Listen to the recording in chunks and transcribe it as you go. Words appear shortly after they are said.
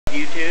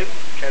YouTube,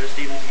 Trevor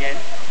Stevens again,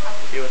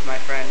 here with my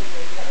friend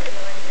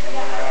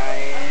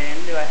Ryan.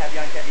 Do I have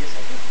you on camera? Yes, I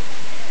do.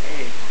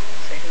 Hey,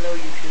 say hello,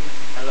 YouTube.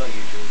 Hello,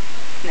 YouTube.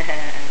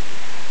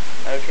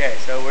 Okay,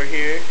 so we're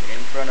here in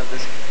front of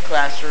this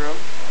classroom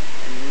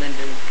in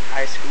Linden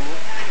High School.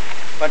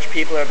 A bunch of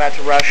people are about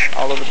to rush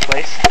all over the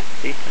place.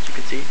 See, as you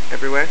can see,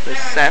 everywhere. There's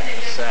Seth.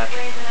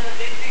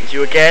 It's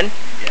you again.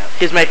 Yeah.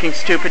 He's making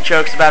stupid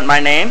jokes about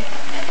my name.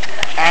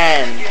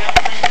 And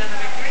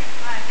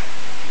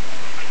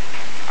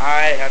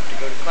I have to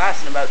go to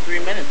class in about 3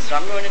 minutes, so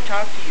I'm going to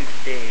talk to you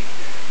today.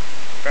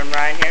 Friend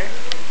Ryan here,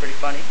 pretty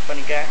funny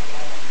guy,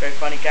 very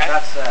funny guy.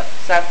 That's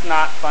Seth's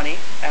not funny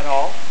at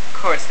all. Of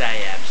course I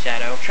am,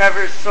 Shadow.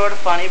 Trevor's sort of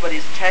funny, but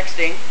he's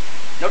texting.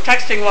 No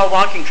texting while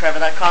walking, Trevor,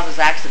 that causes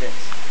accidents.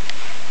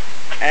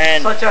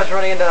 And Such as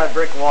running into that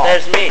brick wall.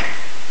 there's me,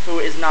 who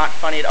is not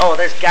funny at all. Oh,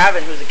 there's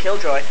Gavin, who's a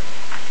killjoy.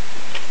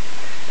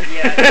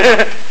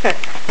 Yeah.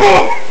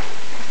 Boom!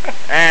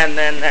 And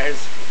then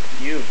there's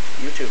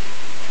YouTube.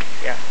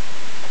 Yeah.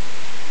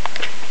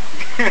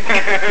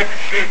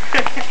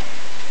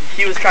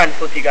 He was trying to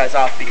flip you guys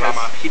off because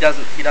he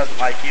doesn't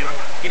like you.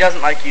 He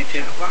doesn't like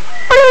YouTube.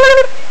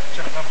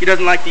 He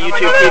doesn't like the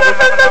YouTube people. Look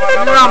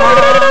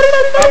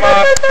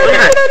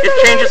at it. It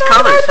changes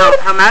colors.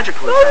 How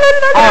magical is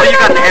that? Oh, you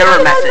got an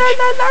error message.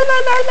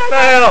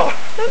 No.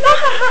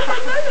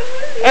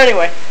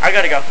 Anyway, I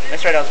gotta go.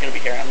 That's right, I was gonna be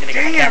here. I'm gonna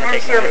get my camera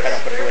taken if I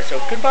don't put it away. So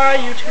goodbye,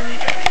 YouTube.